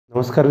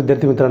नमस्कार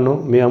विद्यार्थी मित्रांनो,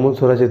 मी अमोल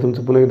सुराशे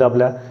तुमचं पुन्हा एकदा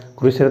आपल्या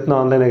कृषीरत्न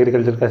ऑनलाईन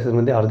ॲग्रिकल्चर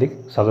क्लासेसमध्ये हार्दिक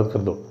स्वागत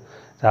करतो.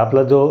 तर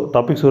आपला जो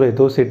टॉपिक सुरू आहे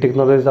तो सीड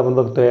टेक्नॉलॉजीचा आपण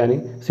बघतोय आणि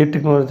सीड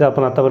टेक्नॉलॉजीचा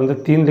आपण आतापर्यंत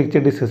 3 लेक्चर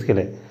डिस्कस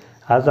केले आहे.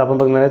 आज आपण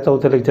बघणार आहे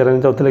चौथं लेक्चर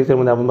आणि चौथ्या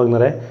लेक्चरमध्ये आपण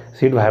बघणार आहे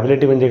सीड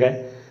व्हायबिलिटी म्हणजे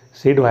काय,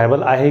 सीड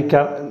व्हायबल आहे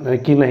का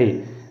की नाही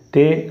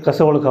ते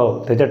कसं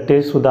ओळखावं, त्याच्या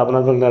टेस्टसुद्धा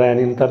आपण बघणार आहे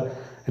आणि नंतर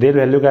रिअल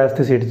व्हॅल्यू काय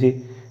असते सीडची,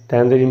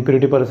 त्यानंतर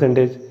इम्प्युरिटी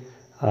पर्सेंटेज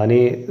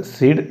आणि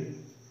सीड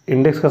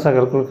इंडेक्स कसा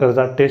कॅल्क्युलेट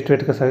करायचा, टेस्ट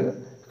वेट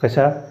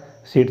कशा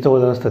सीडचं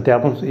वजन असतं ते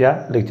आपण या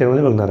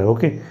लेक्चरमध्ये बघणार आहे.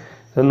 ओके,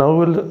 तर now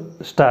will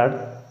start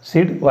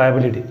seed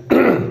व्हायबिलिटी.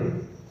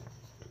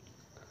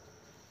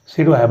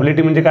 Seed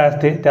व्हायबिलिटी म्हणजे काय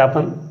असते ते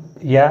आपण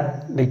या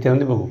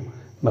लेक्चरमध्ये बघू.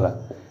 बघा,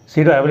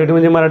 सीड व्हायबिलिटी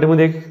म्हणजे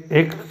मराठीमध्ये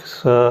एक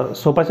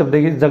सोपा शब्द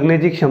आहे की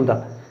जगण्याची क्षमता.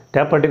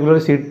 त्या पर्टिक्युलर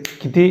सीड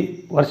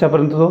किती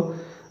वर्षापर्यंत तो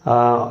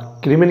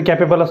रिमेन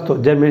कॅपेबल असतो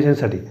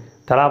जर्मिनेशनसाठी,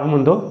 त्याला आपण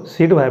म्हणतो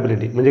सीड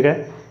व्हायबिलिटी. म्हणजे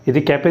काय, इथे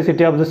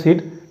capacity of the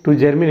seed to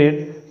germinate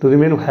to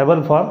remain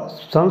viable for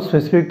some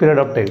specific period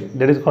of time,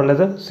 that is called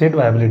as a seed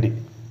viability.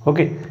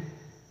 Okay,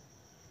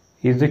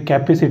 is the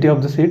capacity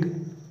of the seed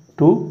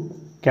to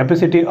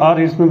capacity, or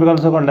it may be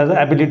also called as the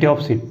ability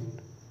of seed,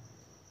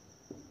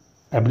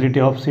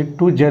 ability of seed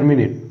to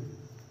germinate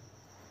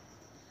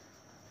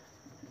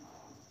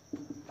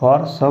for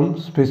some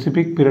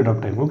specific period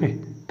of time. Okay,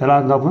 त्याला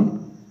आज आपण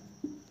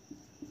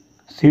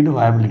seed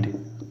viability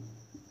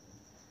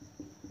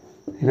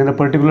in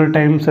a particular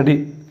time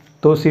साठी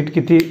तो seed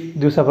किती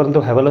दिवसापर्यंत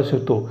viable असू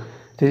शकतो,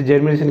 त्याची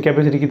जर्मिनेशन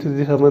कॅपॅसिटी किती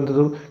दिवसापर्यंत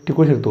तो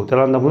टिकू शकतो,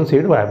 त्याला आपण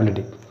सीड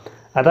व्हायबिलिटी.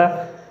 आता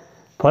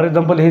फॉर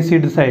एक्झाम्पल हे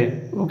सीड्स आहे.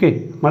 ओके,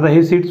 मग आता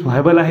हे सीड्स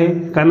व्हायबल आहे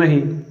का नाही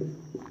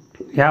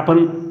हे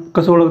आपण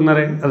कसं ओळखणार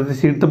आहे. आता ते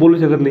सीड तर बोलू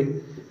शकत नाही.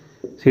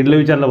 सीडला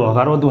विचारलं बाबा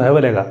कारण तू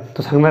व्हायबल आहे का,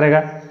 तो सांगणार आहे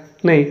का,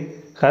 नाही,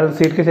 कारण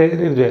सीड कसे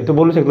आहे तो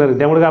बोलू शकणार नाही.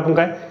 त्यामुळे आपण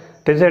काय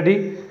त्याच्यासाठी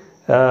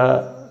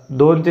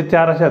 2 ते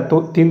 4 अशा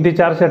 3 ते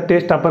 4 अशा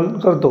टेस्ट आपण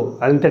करतो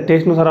आणि त्या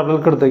टेस्टनुसार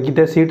आपल्याला कळतं की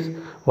त्या सीड्स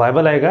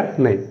व्हायबल आहे का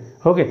नाही.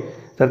 ओके,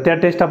 तर त्या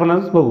टेस्ट आपण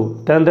आज बघू.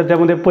 त्यानंतर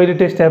त्यामध्ये पहिली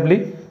टेस्ट आहे आपली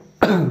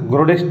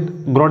ग्रोथ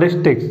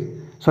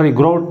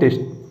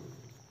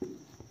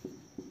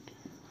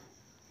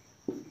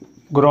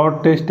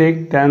टेस्ट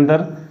एक,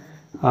 त्यानंतर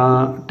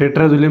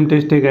टेट्राझोलियम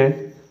टेस्ट एक आहे,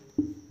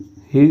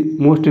 ही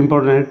मोस्ट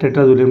इम्पॉर्टंट आहे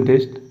टेट्राझोलियम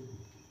टेस्ट.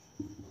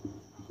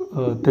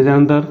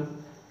 त्याच्यानंतर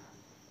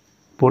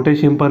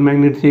पोटॅशियम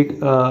परमॅंगनेटची एक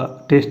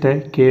टेस्ट आहे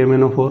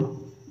KMnO4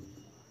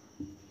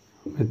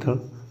 मेथड,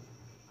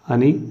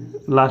 आणि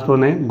लास्ट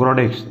वन आहे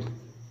ग्रोडेक्स.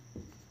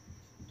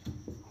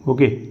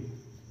 ओके,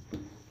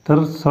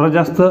 तर सर्वात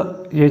जास्त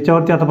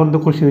याच्यावरती आतापर्यंत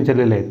क्वेश्चन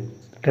विचारलेले आहेत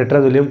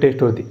टेट्राझोलियम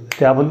टेस्टवरती,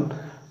 ते आपण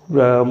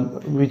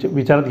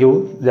विचारात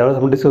घेऊ ज्यावेळेस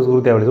आपण डिस्कस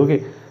करू त्यावेळेस. ओके,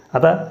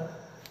 आता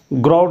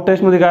ग्रोथ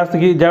टेस्टमध्ये काय असतं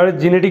की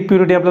ज्यावेळेस जेनेटिक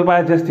प्युरिटी आपल्याला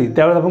पाहायची असते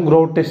त्यावेळेस आपण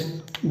ग्रोथ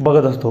टेस्ट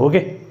बघत असतो. ओके,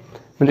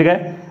 म्हणजे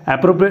काय,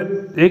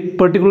 ॲप्रोप्रिएट एक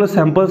पर्टिक्युलर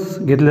सॅम्पल्स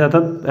घेतले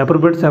जातात,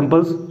 ॲप्रोप्रिएट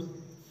सॅम्पल्स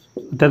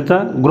त्यांचा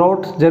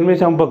ग्रोथ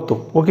जर्मिनेशन बघतो.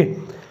 ओके,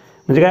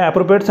 म्हणजे काय,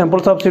 appropriate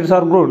samples of seeds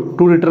R grown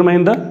to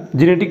determine the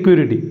genetic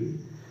purity.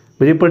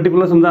 म्हणजे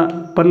पर्टिक्युलर समजा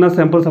 50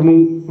 सॅम्पल्स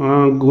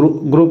आपण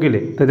ग्रो केले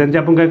तर त्यांचे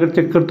आपण काय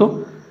चेक करतो,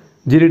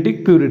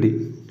 जेनेटिक प्युरिटी,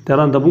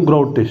 त्याला म्हणतो आपण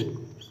ग्रोथ टेस्ट.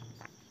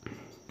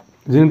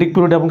 जेनेटिक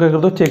प्युरिटी आपण काय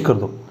करतो, चेक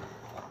करतो,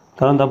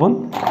 त्याला म्हणतो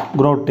आपण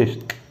ग्रोथ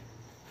टेस्ट.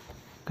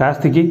 काय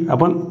असते की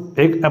आपण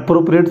एक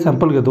ॲप्रोप्रिएट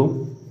सॅम्पल घेतो,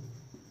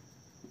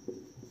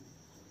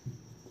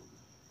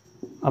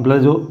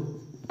 आपल्याला जो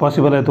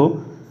पॉसिबल आहे तो,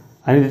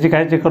 आणि त्याची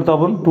काय चेक करतो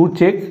आपण, to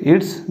check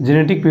it's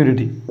genetic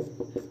purity,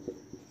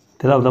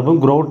 त्याला म्हणतो आपण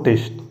ग्रोथ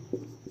टेस्ट.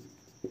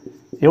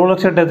 एवढं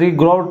लक्षात ठेवायचं की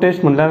ग्रोथ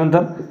टेस्ट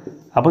म्हटल्यानंतर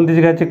आपण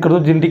त्याची काय चेक करतो,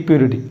 जेनेटिक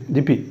प्युरिटी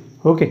GP.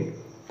 ओके,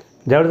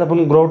 ज्यावेळेस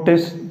आपण ग्रोथ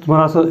टेस्ट,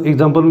 तुम्हाला असं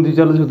एक्झाम्पल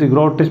विचारलंच होती,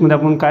 ग्रोथ टेस्टमध्ये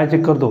आपण काय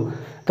चेक करतो,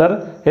 तर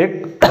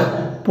एक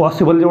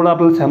पॉसिबल जेवढं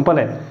आपलं सॅम्पल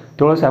आहे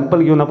तेवढं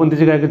सॅम्पल घेऊन आपण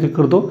त्याची काय चेक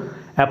करतो,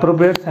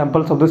 appropriate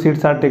samples of the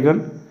seeds R taken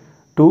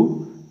to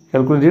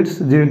calculate it's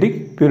genetic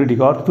purity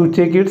or to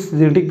check it's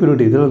genetic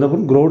purity, त्याला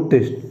आपण ग्रोथ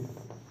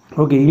टेस्ट.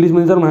 ओके,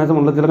 इंग्लिशमध्ये जर म्हणायचं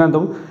म्हटलं त्याला काय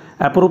म्हणतो,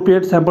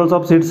 appropriate samples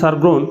of seeds R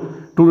grown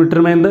to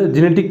determine the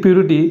genetic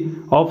purity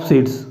of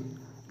seeds.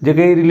 जे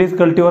काही रिलीज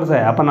कल्टिवर्स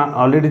आहे, आपण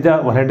ऑलरेडी ज्या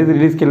व्हरायटीज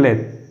रिलीज केलेल्या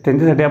आहेत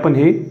त्यांच्यासाठी आपण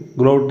ही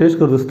ग्रोथ टेस्ट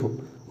करत असतो.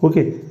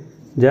 ओके,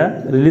 ज्या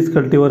रिलीज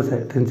कल्टिवर्स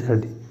आहे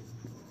त्यांच्यासाठी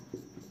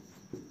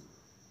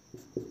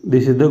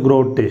दिस is the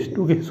growth taste.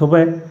 Okay, सोपं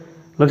आहे,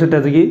 लक्षात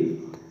ठेवायचं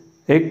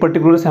की एक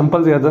पर्टिक्युलर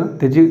सॅम्पल्स घ्यायचं,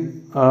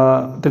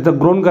 त्याचं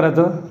ग्रोन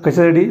करायचं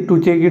कशासाठी, to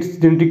check it's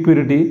genetic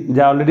purity,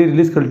 ज्या ऑलरेडी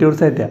रिलीज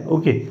कल्टिवर्स आहेत त्या.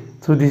 Okay,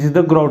 so this is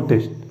the growth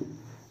taste.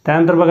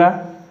 त्यानंतर बघा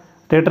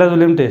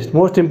टेट्राझोलियम taste,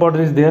 most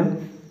important is there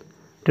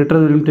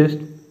टेट्राझोलियम taste.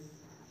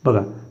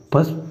 बघा,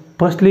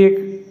 फर्स्टली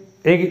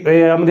एक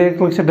यामध्ये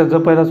एक लक्षात ठेवायचं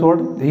पहिला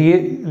सोड, ही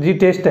जी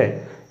टेस्ट आहे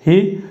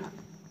ही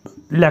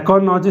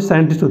लॅकॉन नावाचे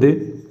सायंटिस्ट होते,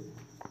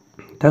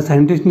 त्या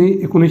सायंटिस्टनी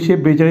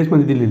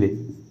 1942 दिलेली आहे.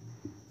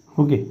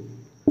 ओके,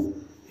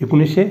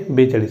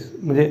 1942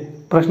 म्हणजे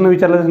प्रश्न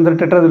विचारल्यानंतर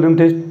टेट्राझोलियम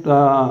taste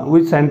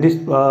which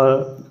scientist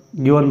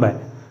given by,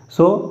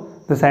 so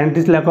the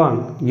scientist Lacon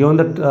given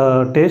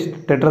the test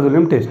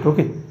tetrazolium test.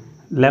 Okay,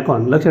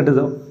 Lacon, लक्षात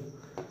ठेवा.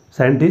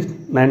 सायंटिस्ट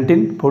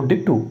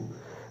 1942.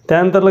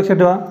 त्यानंतर लक्षात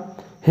ठेवा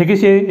हे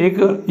कशी आहे, एक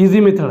इझी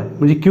मेथड आहे,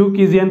 म्हणजे quick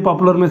easy and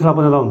popular method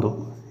आपण याला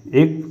म्हणतो.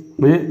 एक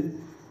म्हणजे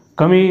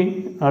कमी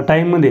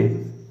टाईममध्ये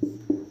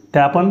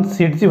त्या आपण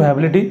सीडची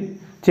व्हायबिलिटी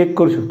चेक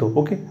करू शकतो.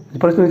 ओके,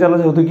 प्रश्न विचारला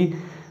होतो की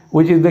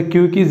which is the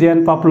quick easy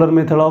and popular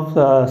method of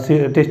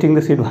testing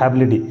the seed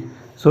व्हायबिलिटी.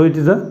 So it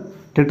is a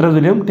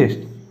टेट्राझोलियम taste.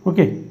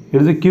 Okay,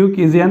 it is a quick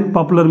easy and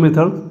popular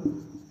method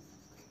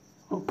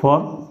for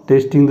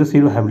testing the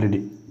seed व्हायबिलिटी.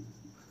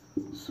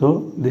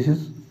 So this is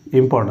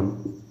important.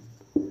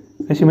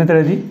 कशी method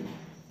आहे ती,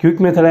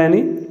 quick method आहे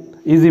आणि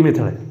easy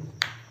method आहे.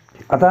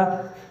 आता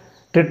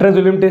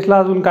टेट्राझोलियम टेस्टला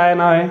अजून काय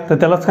नाव आहे तर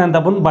त्यालाच काय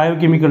म्हणतात आपण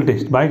बायोकेमिकल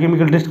टेस्ट.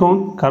 बायोकेमिकल टेस्ट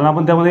कोण, कारण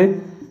आपण त्यामध्ये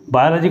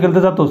बायोलॉजिकल तर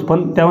जातोच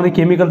पण त्यामध्ये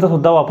केमिकलचा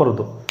सुद्धा वापर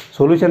होतो.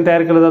 सोल्युशन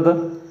तयार केलं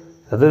जातं.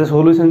 आता त्या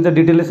सोल्युशनचं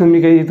डिटेल्स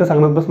मी काही इथं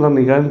सांगत बसणार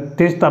नाही, कारण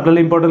टेस्ट आपल्याला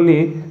इम्पॉर्टंट नाही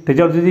आहे.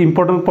 त्याच्यावरचे जे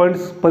इम्पॉर्टंट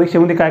पॉईंट्स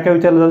परीक्षेमध्ये काय काय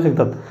विचारले जाऊ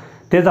शकतात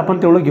तेच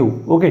आपण तेवढं घेऊ.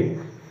 ओके,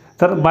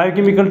 तर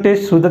बायोकेमिकल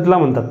टेस्टसुद्धा तिला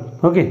म्हणतात.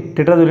 Okay,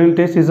 टेट्राझोलियम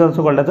taste is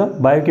also called as a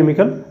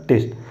biochemical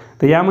taste.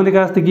 तर यामध्ये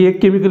काय असतं की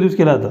एक केमिकल यूज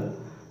केलं जातं,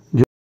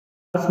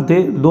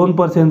 ते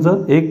 2%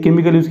 एक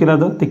केमिकल यूज केलं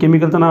जातं. ते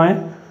केमिकलचं नाव आहे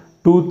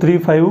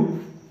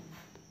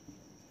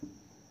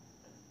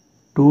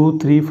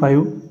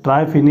 2,3,5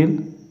 ट्रायफिनिल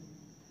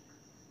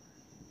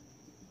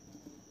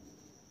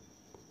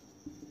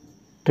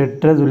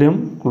टेट्राझोलियम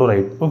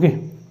क्लोराइड. Okay,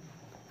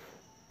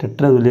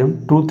 टेट्राझोलियम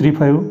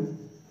 2,3,5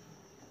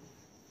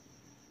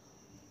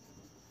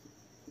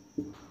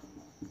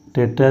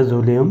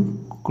 टेट्राझोलियम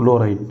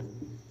chloride.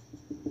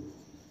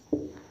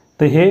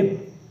 तर हे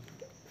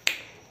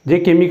जे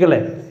केमिकल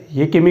आहे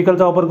हे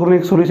केमिकलचा वापर करून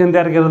एक सोल्युशन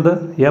तयार केलं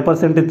जातं या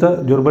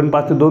पर्सेंटेजचं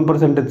 0.5 ते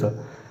 2%.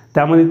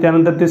 त्यामध्ये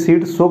त्यानंतर ते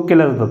सीड सोक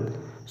केल्या जातात.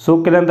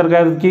 सोक केल्यानंतर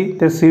काय होतं की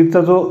त्या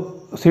सीडचा जो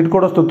सीड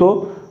कोड असतो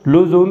तो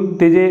लूज होऊन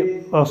ते जे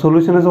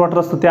सोल्युशनचं वॉटर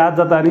असतं ते आत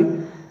जातं आणि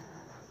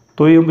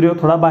तो एम्ब्रिओ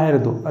थोडा बाहेर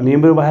येतो. आणि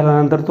एम्ब्रिओ बाहेर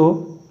आल्यानंतर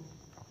तो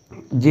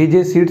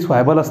जे सीड्स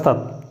व्हायबल असतात,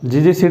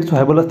 जे सीड्स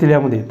व्हायबल असतील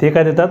यामध्ये ते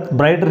काय देतात,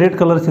 ब्राईट रेड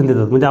कलर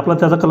देतात. म्हणजे आपला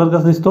त्याचा कलर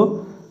कसा दिसतो,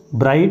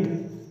 ब्राईट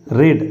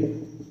रेड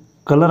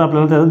कलर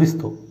आपल्याला त्याचा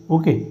दिसतो.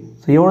 ओके,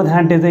 सो एवढं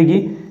ध्यान ठेवायचं आहे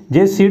की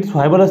जे सीड्स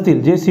व्हायबल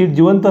असतील, जे सीड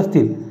जिवंत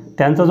असतील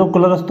त्यांचा जो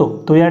कलर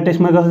असतो तो या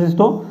टेस्टमध्ये कसा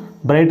दिसतो,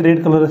 ब्राईट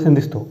रेड कलर असे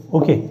दिसतो.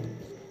 ओके,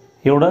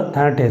 एवढं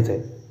ध्यान ठेवायचं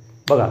आहे.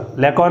 बघा,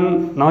 लॅकॉन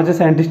नावाच्या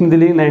सायंटिस्टने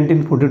दिली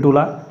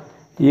 1942ला.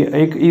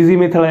 एक इझी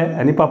मेथड आहे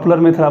आणि पॉप्युलर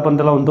मेथड आपण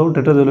त्याला म्हणतो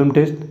टेट्राझोलियम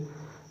टेस्ट.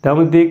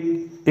 त्यामध्ये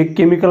एक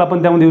केमिकल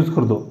आपण त्यामध्ये यूज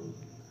करतो,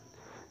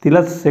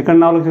 तिला सेकंड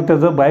नाव लक्षात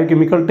त्याचं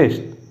बायोकेमिकल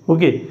टेस्ट.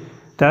 ओके,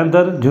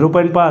 त्यानंतर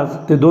 0.5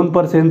 ते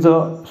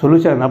 2%चं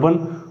सोल्युशन आपण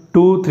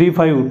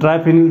 2,3,5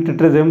 ट्रायफिनिल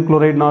टेट्राझोलियम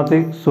क्लोराइड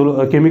नावाचे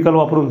केमिकल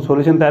वापरून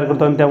सोल्युशन तयार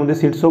करतो आणि त्यामध्ये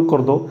सीड सोक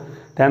करतो.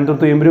 त्यानंतर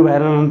तो एम्ब्रिओ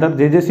बाहेर आल्यानंतर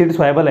जे जे सीड्स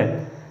व्हायबल आहे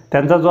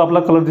त्यांचा जो आपला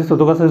कलर दिसतो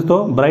तो कसा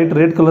दिसतो, ब्राईट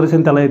रेड कलर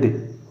असेल त्याला येते.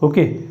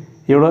 ओके,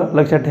 एवढं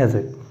लक्षात ठेवायचं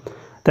आहे.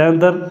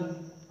 त्यानंतर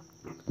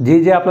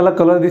जे आपल्याला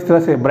कलर दिसतील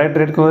असे ब्राईट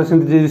रेड कलर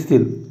असेल जे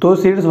दिसतील तो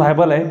सीड्स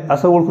व्हायबल आहे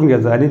असं ओळखून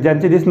घ्यायचं. आणि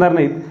ज्यांचे दिसणार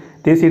नाहीत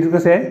ते सीड्स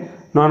कसे आहे,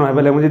 नॉन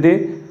व्हायबल आहे, म्हणजे ते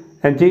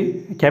त्यांची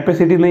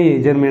कॅपॅसिटी नाही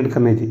आहे जर्मिनेट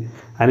करण्याची.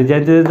 आणि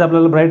ज्यांचे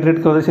आपल्याला ब्राईट रेड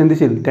कलर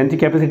दिसेल त्यांची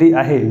कॅपॅसिटी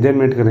आहे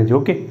जर्मिनेट करण्याची.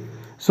 Okay,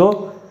 so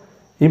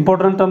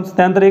important terms.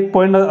 त्यानंतर एक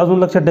पॉईंट अजून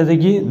लक्षात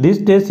ठेवायचं की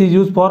दिस taste is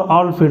use for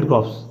all field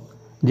crops.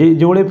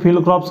 जेवढे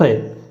फील्ड क्रॉप्स आहे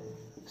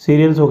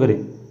सिरियल्स वगैरे,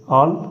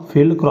 ऑल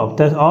फील्ड क्रॉप,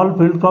 त्या ऑल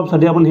फील्ड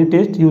क्रॉपसाठी आपण ही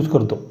टेस्ट यूज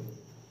करतो.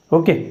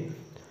 ओके,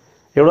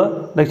 एवढं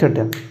लक्षात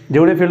ठेवा.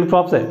 जेवढे फील्ड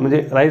क्रॉप्स आहे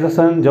म्हणजे राईस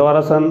असन, ज्वार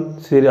असन,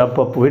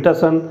 व्हीट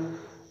असन,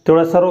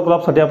 तेवढ्या सर्व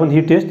क्रॉपसाठी आपण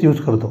ही टेस्ट यूज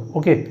करतो.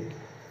 ओके,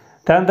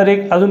 त्यानंतर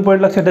एक अजून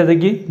पॉईंट लक्षात ठेवायचं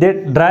की जे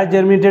ड्राय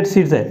जर्मिनेटेड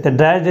सीड्स आहे त्या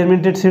ड्राय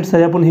जर्मिनेटेड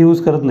सीड्ससाठी आपण ही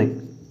यूज करत नाही,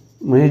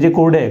 म्हणजे जे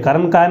कोरडे आहे.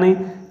 कारण काय नाही,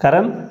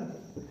 कारण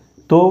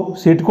तो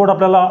सीड कोड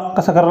आपल्याला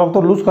कसा करावा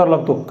लागतो, लूज करावा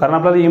लागतो. कारण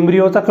आपल्याला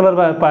एम्ब्रिओचा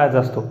कलर पाहायचा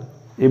असतो.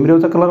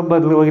 एम्ब्रिओचा कलर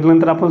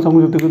बघितल्यानंतर आपण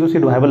समजू शकतो की तो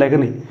सीड व्हायबल आहे का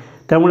नाही.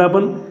 त्यामुळे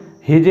आपण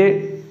हे जे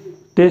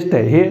टेस्ट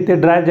आहे हे ते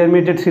ड्राय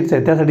जर्मिनेटेड सीड्स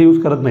आहे त्यासाठी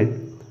यूज करत नाहीत.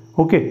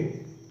 ओके,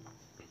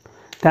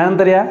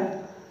 त्यानंतर या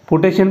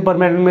पोटॅशियम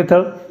परमॅनंट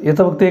मेथड,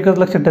 याचं फक्त एकच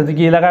लक्षात ठेवायचं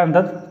की याला काय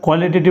म्हणतात,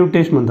 क्वालिटेटिव्ह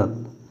टेस्ट म्हणतात.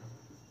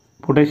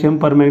 पोटॅशियम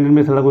परमॅनंट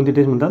मेथडला कोणती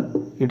टेस्ट म्हणतात,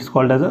 it's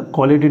called as a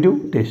qualitative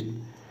taste.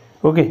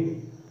 Okay,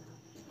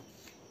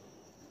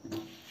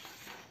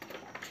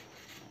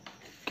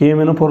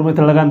 KMNO4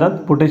 मेथडला काय म्हणतात,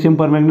 पोटॅशियम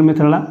परमॅंगनेट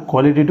मेथडला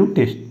क्वालिटेटिव्ह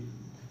टेस्ट.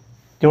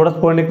 तेवढाच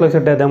पॉईंट एक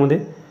लक्षात ठेवा. त्यामध्ये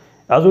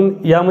अजून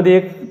यामध्ये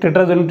एक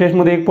टेट्राझोलियम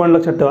टेस्टमध्ये एक पॉईंट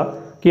लक्षात ठेवा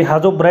की हा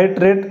जो ब्राईट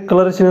रेड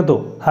कलरेशन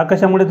येतो हा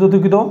कशामुळे येतो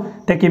की तो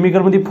त्या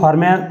केमिकलमध्ये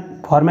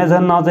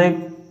फॉर्मॅझन नावाचा एक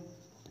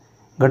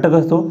घटक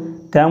असतो,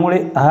 त्यामुळे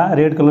हा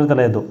रेड कलर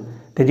त्याला येतो.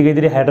 त्याची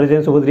काहीतरी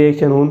हायड्रोजनसोबत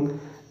रिएक्शन होऊन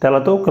त्याला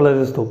तो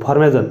कलर असतो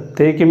फॉर्मॅझन.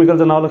 ते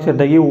केमिकलचं नाव लक्षात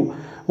ठेवा की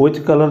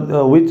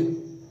which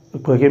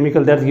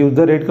chemical that gives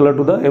the red color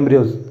to the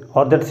embryos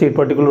or that seed,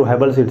 particular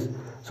viable seeds.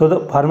 So the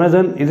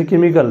formazine is a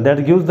chemical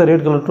that gives the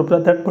red color to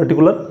that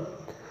particular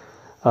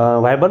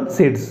viable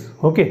seeds.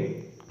 Okay,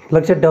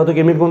 लक्षात ठेवा तो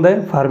chemical कोणता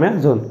आहे,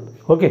 फॉर्मॅझोन.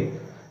 Okay,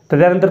 तर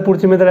त्यानंतर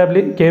पुढची method आहे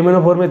आपली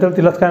KMNO4 मेथड,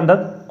 तिलाच काय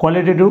म्हणतात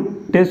क्वालिटेटिव्ह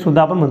टेस्ट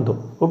सुद्धा आपण म्हणतो.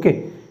 ओके,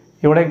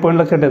 एवढा एक पॉईंट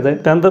लक्षात ठेवायचा आहे.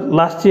 त्यानंतर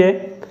लास्टची आहे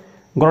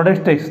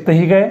ग्रॉडेक्स टेस्ट, तर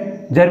ही काय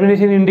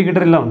जर्मिनेशन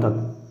इंडिकेटरला म्हणतात.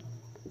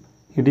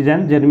 It is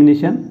an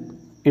germination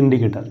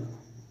indicator.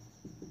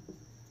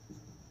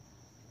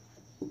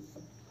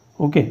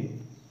 Okay,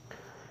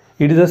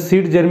 it is a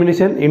seed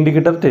germination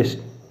indicator taste.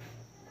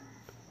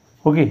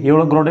 Okay,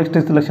 एवढं ग्रॉडेक्स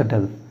टेस्ट लक्षात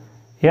ठेवा.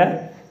 ह्या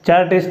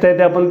 4 टेस्ट आहेत,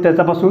 ते आपण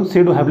त्याच्यापासून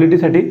सीड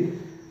व्हायबिलिटीसाठी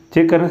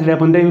चेक करण्यासाठी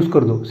आपण त्या यूज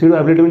करतो. सीड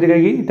व्हायबिलिटी म्हणजे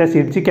काय की त्या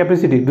सीडची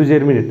capacity to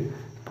germinate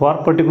for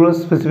particular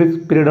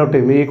specific period of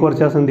time, 1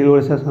 वर्ष असेल 1.5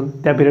 वर्ष असेल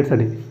त्या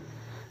पिरियडसाठी,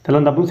 त्याला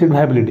म्हणतो आपण सीड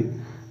व्हायबिलिटी.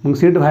 मग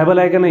सीड व्हायबल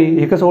आहे का नाही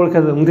हे कसं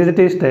ओळखायचं, मग त्याचे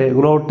टेस्ट आहे,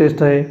 ग्रोआउट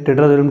टेस्ट आहे,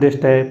 टेट्राझोलियम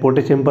टेस्ट आहे,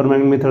 पोटॅशियम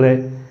परमॅंगनेट मेथड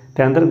आहे,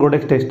 त्यानंतर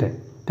ग्रोडेक्स टेस्ट आहे.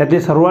 त्यातली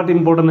सर्वात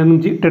इम्पॉर्टंट आहे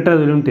तुमची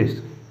टेट्राझोलियम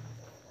टेस्ट.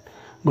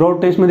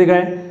 ग्रोआउट टेस्टमध्ये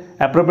काय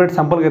ॲप्रोप्रिएट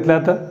सॅम्पल घेतला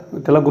तर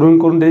त्याला ग्रोइंग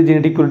करून त्याची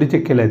जेनेटिक प्युरिटी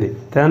चेक केली जाते.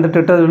 त्यानंतर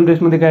टेट्राझोलियम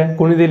टेस्टमध्ये काय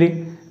कोणी दिली,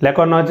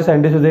 लॅकॉन नावाचे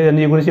सायंटिस्ट होते,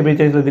 यांनी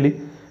 1942ला दिली.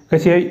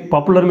 कशी आहे,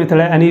 पॉप्युलर मेथड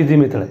आहे आणि इझी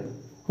मेथड आहे.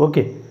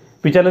 ओके,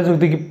 विचारलंच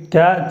होती की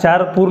त्या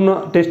 4 पूर्ण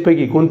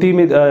टेस्टपैकी कोणती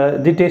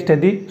जी टेस्ट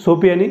आहे ती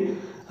सोपी आणि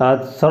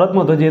सर्वात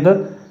महत्त्वाची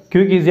येतं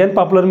क्विक, इझी आणि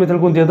पॉप्युलर मेथड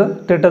कोणती येतं,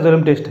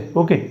 टेट्राझोलियम टेस्ट आहे.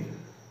 ओके,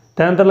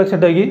 त्यानंतर लक्षात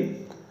ठेवा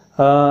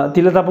की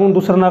तिलाच आपण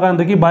दुसरं नाव काय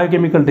म्हणतो की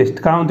बायोकेमिकल टेस्ट.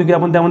 काय म्हणतो की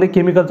आपण त्यामध्ये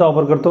केमिकलचा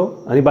वापर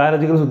करतो आणि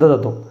बायोलॉजिकलसुद्धा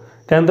जातो.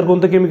 त्यानंतर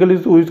कोणतं केमिकल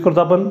यूज करतो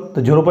आपण,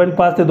 तर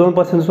 0.5 ते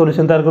 2%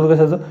 सोल्युशन तयार करतो.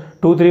 कशाचं,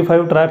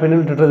 2,3,5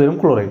 ट्रायफेनिल टेट्राझोलियम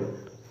क्लोराईड,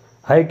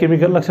 हा एक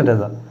केमिकल लक्षात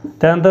ठेवायचा.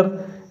 त्यानंतर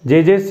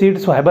जे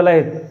सीड्स व्हायबल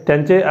आहेत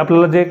त्यांचे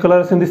आपल्याला जे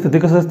कलरेशन दिसतं ते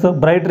कसं असतं,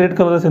 ब्राईट रेड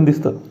कलरेशन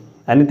दिसतं.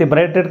 आणि ते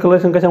ब्राईट रेड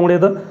कलरेशन कशामुळे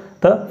येतं,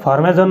 तर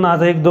फॉर्मॅझॉन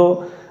नावाचा एक जो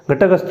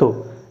घटक असतो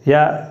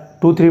या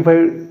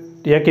 2,3,5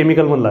 या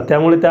केमिकलमधला,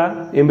 त्यामुळे त्या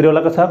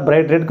एम्ब्रिओला कसा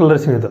ब्राईट रेड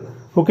कलरेशन येतं.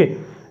 ओके,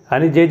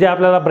 आणि जे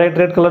आपल्याला ब्राईट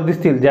रेड कलर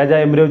दिसतील ज्या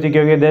एम्ब्रिओचे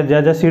किंवा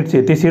ज्या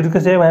सीड्सचे, ते सीड्स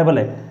कसे व्हायबल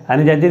आहे,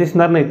 आणि ज्यांचे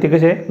दिसणार नाही ते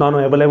कसे नॉन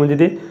व्हायबल आहे, म्हणजे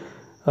ते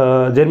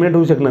जर्मिनेट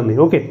होऊ शकणार नाही.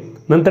 ओके,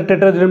 नंतर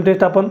टेट्राझोलियम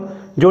टेस्ट आपण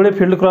जेवढे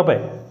फील्ड क्रॉप आहे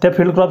त्या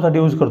फील्ड क्रॉपसाठी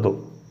यूज करतो.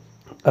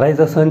 राईस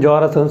असन,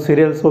 ज्वार असन,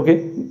 सिरियल्स, ओके,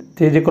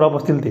 ते जे क्रॉप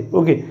असतील ते.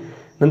 ओके,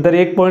 नंतर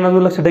एक पॉईंट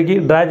अजून लक्षात आहे की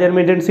ड्राय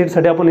जर्मिनेटेड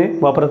सीडसाठी आपण हे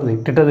वापरत नाही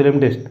टेट्राझोलियम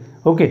taste.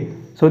 Okay,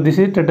 so this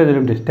is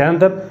टेट्राझोलियम taste.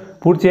 त्यानंतर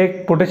पुढची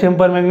एक पोटॅशियम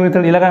परमॅंगनेट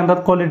मेथड, हिला काय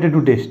म्हणतात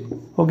क्वालिटेटिव्ह टेस्ट.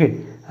 ओके,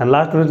 आणि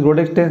last one is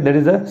ग्रोडेक्स taste, that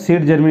is a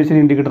seed germination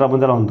indicator आपण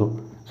त्याला म्हणतो.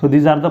 So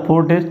these R the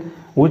 4 taste,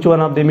 which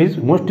one of them is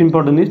most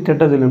important is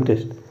टेट्राझोलियम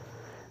taste.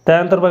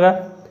 त्यानंतर बघा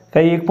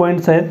काही एक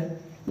पॉईंट्स आहेत.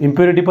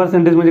 इम्प्युरिटी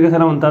पर्सेंटेज म्हणजे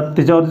कशाला म्हणतात,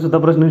 त्याच्यावरती सुद्धा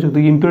प्रश्न येऊ शकतो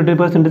की इम्प्युरिटी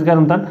पर्सेंटेज काय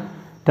म्हणतात,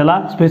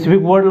 त्याला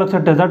स्पेसिफिक वर्ड लक्षात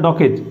ठेवायचा,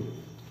 डॉकेज.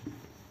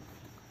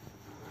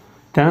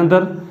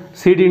 त्यानंतर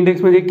सीड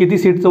इंडेक्स म्हणजे किती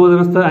सीडचं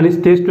वजन असतं, आणि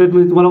टेस्ट वेट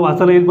म्हणजे तुम्हाला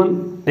वाचायला येईल पण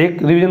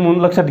एक रिव्हिजन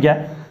म्हणून लक्षात घ्या.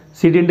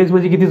 सीड इंडेक्स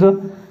म्हणजे कितीचं,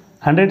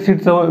 100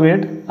 सीडचं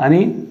वेट,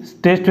 आणि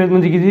टेस्ट वेट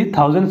म्हणजे किती,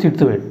 1000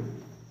 सीडचं वेट.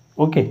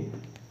 ओके,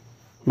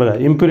 बघा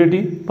इम्प्युरिटी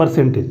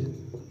पर्सेंटेज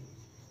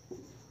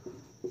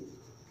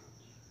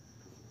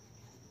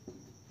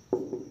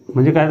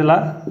म्हणजे काय,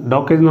 त्याला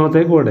डॉकेज नावाचा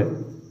एक वर्ड आहे.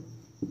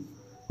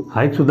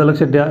 हा एक सुद्धा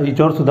लक्षात द्या,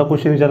 याच्यावर सुद्धा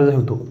क्वेश्चन विचारायचा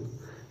होतो.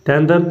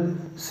 त्यानंतर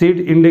सीड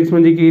इंडेक्स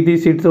म्हणजे किती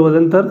सीडचं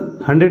वजन, तर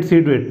 100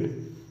 सीड वेट.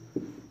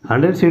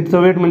 100 सीडचं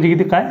वेट म्हणजे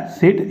किती, काय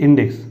सीड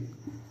इंडेक्स.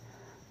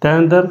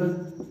 त्यानंतर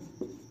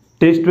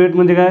टेस्ट वेट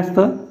म्हणजे काय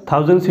असतं,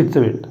 1000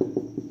 सीडचं वेट,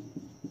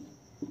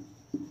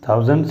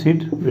 1000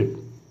 सीड वेट.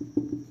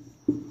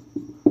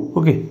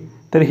 ओके,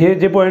 तर हे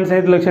जे पॉईंट्स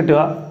आहेत लक्षात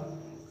ठेवा.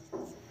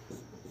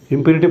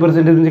 इम्प्युरिटी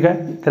पर्सेंटेज म्हणजे काय,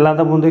 त्याला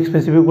आता म्हणतो एक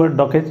स्पेसिफिक वर्ड,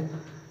 डॉकेज.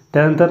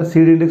 त्यानंतर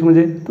सीड इंडेक्स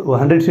म्हणजे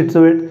 100 सीडचं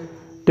वेट,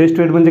 टेस्ट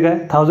वेट म्हणजे काय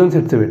 1000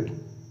 सीडचं weight.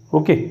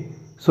 Okay,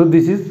 so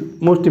this is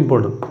most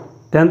important.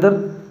 त्यानंतर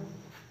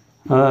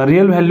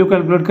रिअल व्हॅल्यू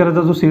कॅल्क्युलेट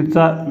करायचा जो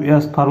सीडचा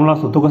फॉर्म्युला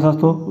असतो तो कसा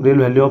असतो, रिअल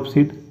व्हॅल्यू ऑफ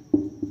सीड,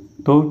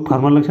 तो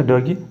फॉर्म्युला लक्षात ठेवा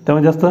की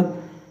त्यामध्ये जास्त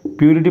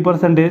purity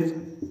percentage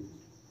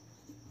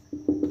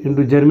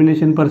into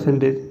germination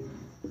percentage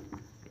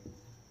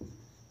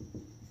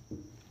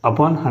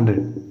upon 100.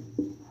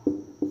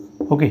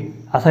 Okay,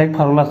 असा एक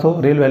फॉर्म्युला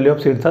असतो रिअल व्हॅल्यू ऑफ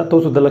सीडचा, तो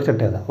सुद्धा लक्षात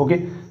ठेवा. Okay,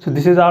 so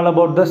this is all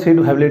about the seed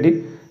व्हॅबिलिटी.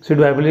 Seed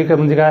व्हॅबिलिटी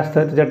म्हणजे काय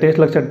असतं, त्याच्या टेस्ट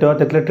लक्षात ठेवा.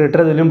 त्यातले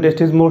टेट्राझोलियम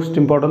टेस्ट इज मोस्ट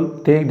इम्पॉर्टंट,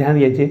 ते एक ध्यान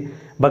घ्यायचे.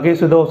 बाकी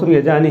सुद्धा वाचून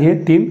घ्यायचे. आणि हे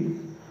 3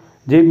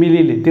 जे मी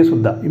लिहिले ते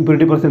सुद्धा.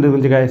 इम्प्युरिटी पर्सेंटेज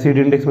म्हणजे काय, सीड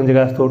इंडेक्स म्हणजे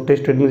काय असतो,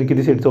 टेस्ट वेट म्हणजे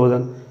किती सीडचं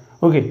वजन.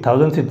 ओके,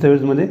 1000 सीडचं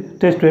वेट म्हणजे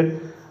टेस्ट वेट,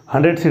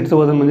 100 सीडचं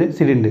वजन म्हणजे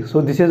seed index.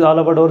 So this is all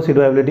about our seed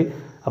व्हॅबिलिटी.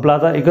 आपला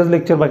आता एकच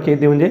लेक्चर बाकी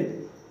आहे, ते म्हणजे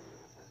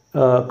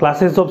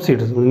क्लासेस ऑफ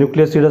सीड्स, म्हणजे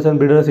न्यूक्लियस सीड असेल,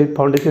 ब्रीडर सीड,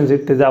 फाउंडेशन सीड,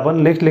 त्याचं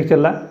आपण नेक्स्ट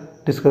लेक्चरला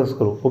डिस्कस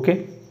करू. Okay,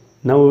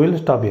 now we will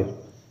stop here.